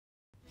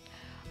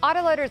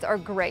Autoloaders are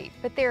great,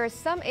 but there are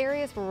some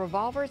areas where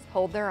revolvers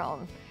hold their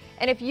own.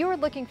 And if you are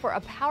looking for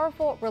a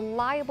powerful,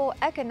 reliable,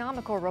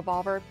 economical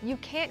revolver, you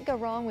can't go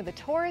wrong with the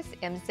Taurus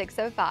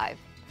M605.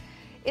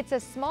 It's a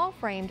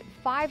small-framed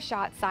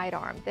 5-shot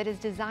sidearm that is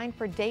designed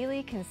for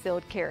daily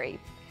concealed carry.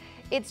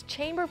 It's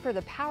chambered for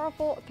the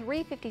powerful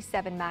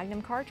 .357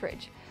 Magnum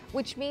cartridge,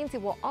 which means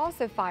it will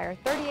also fire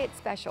 .38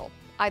 Special,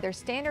 either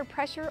standard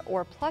pressure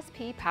or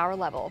 +P power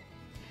level.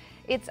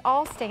 It's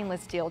all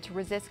stainless steel to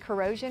resist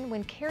corrosion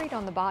when carried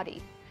on the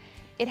body.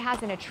 It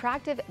has an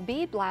attractive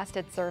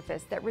bead-blasted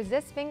surface that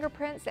resists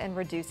fingerprints and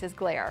reduces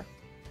glare.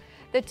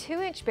 The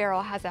 2-inch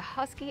barrel has a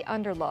husky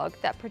underlug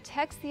that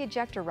protects the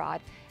ejector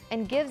rod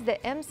and gives the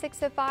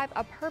M605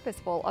 a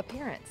purposeful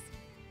appearance.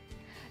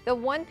 The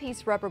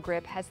one-piece rubber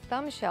grip has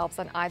thumb shelves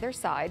on either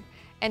side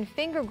and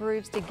finger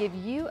grooves to give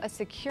you a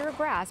secure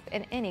grasp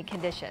in any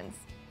conditions.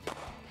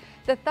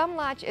 The thumb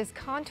latch is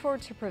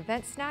contoured to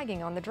prevent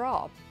snagging on the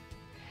draw.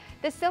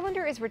 The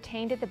cylinder is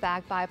retained at the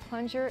back by a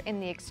plunger in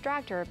the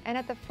extractor and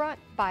at the front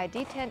by a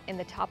detent in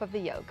the top of the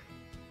yoke.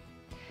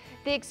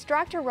 The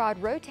extractor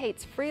rod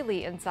rotates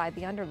freely inside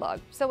the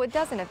underlug, so it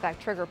doesn't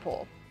affect trigger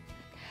pull.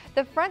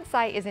 The front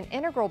sight is an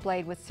integral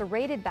blade with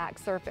serrated back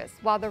surface,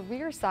 while the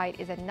rear sight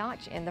is a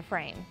notch in the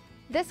frame.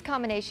 This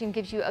combination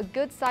gives you a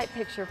good sight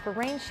picture for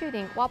range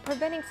shooting while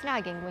preventing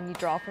snagging when you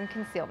draw from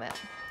concealment.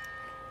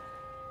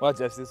 Well,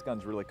 Jesse, this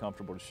gun's really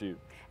comfortable to shoot.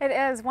 It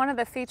is. One of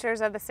the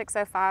features of the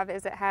 605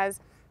 is it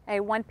has a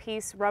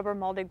one-piece rubber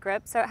molded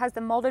grip. So it has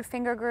the molded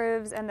finger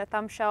grooves and the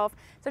thumb shelf.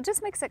 So it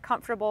just makes it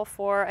comfortable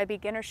for a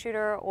beginner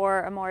shooter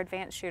or a more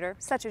advanced shooter,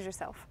 such as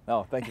yourself.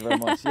 Oh, thank you very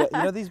much. Yeah,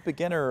 you know, these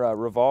beginner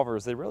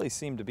revolvers, they really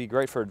seem to be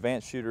great for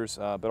advanced shooters,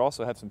 but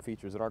also have some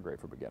features that are great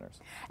for beginners.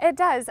 It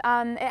does.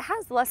 It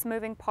has less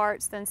moving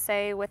parts than,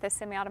 say, with a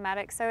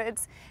semi-automatic. So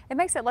it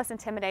makes it less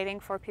intimidating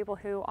for people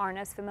who aren't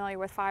as familiar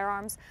with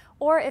firearms.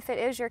 Or if it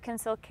is your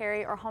concealed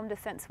carry or home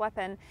defense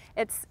weapon,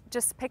 it's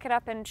just pick it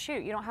up and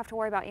shoot. You don't have to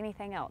worry about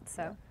anything else.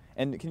 So. Yeah.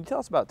 And can you tell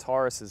us about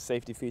Taurus's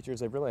safety features?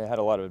 They've really had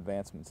a lot of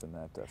advancements in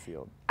that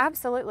field.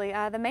 Absolutely.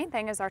 The main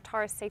thing is our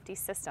Taurus safety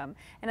system,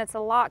 and it's a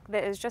lock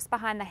that is just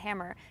behind the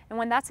hammer. And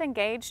when that's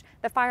engaged,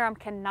 the firearm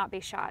cannot be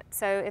shot.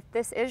 So if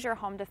this is your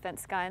home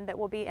defense gun that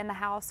will be in the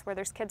house where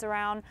there's kids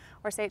around,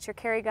 or say it's your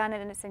carry gun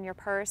and it's in your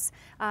purse,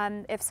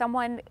 if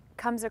someone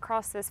comes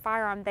across this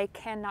firearm, they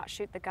cannot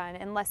shoot the gun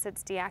unless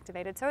it's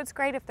deactivated. So it's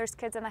great if there's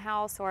kids in the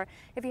house or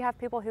if you have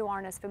people who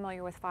aren't as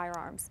familiar with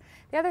firearms.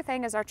 The other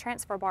thing is our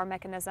transfer bar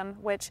mechanism,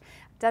 which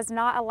does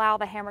not allow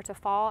the hammer to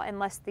fall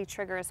unless the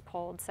trigger is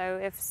pulled. So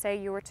if, say,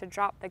 you were to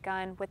drop the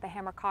gun with the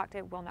hammer cocked,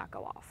 it will not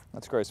go off.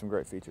 That's great, some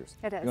great features.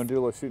 It is. You want to do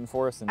a little shooting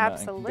for us and,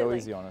 and go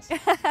easy on us?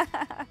 Let's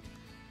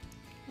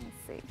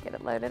see, get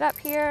it loaded up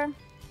here.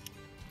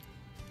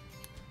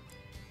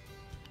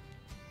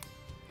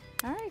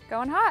 All right,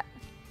 going hot.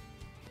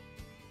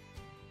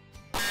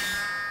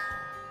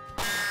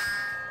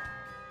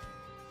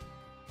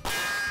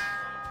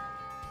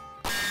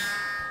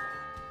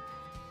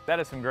 That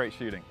is some great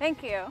shooting.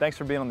 Thank you. Thanks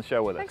for being on the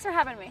show with us. Thanks for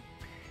having me.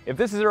 If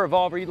this is a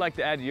revolver you'd like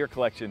to add to your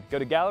collection, go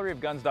to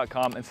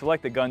galleryofguns.com and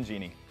select the Gun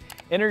Genie.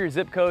 Enter your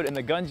zip code and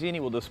the Gun Genie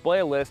will display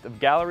a list of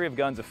Gallery of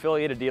Guns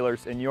affiliated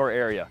dealers in your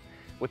area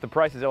with the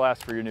prices they'll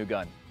ask for your new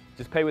gun.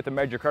 Just pay with a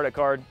major credit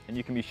card and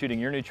you can be shooting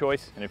your new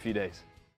choice in a few days.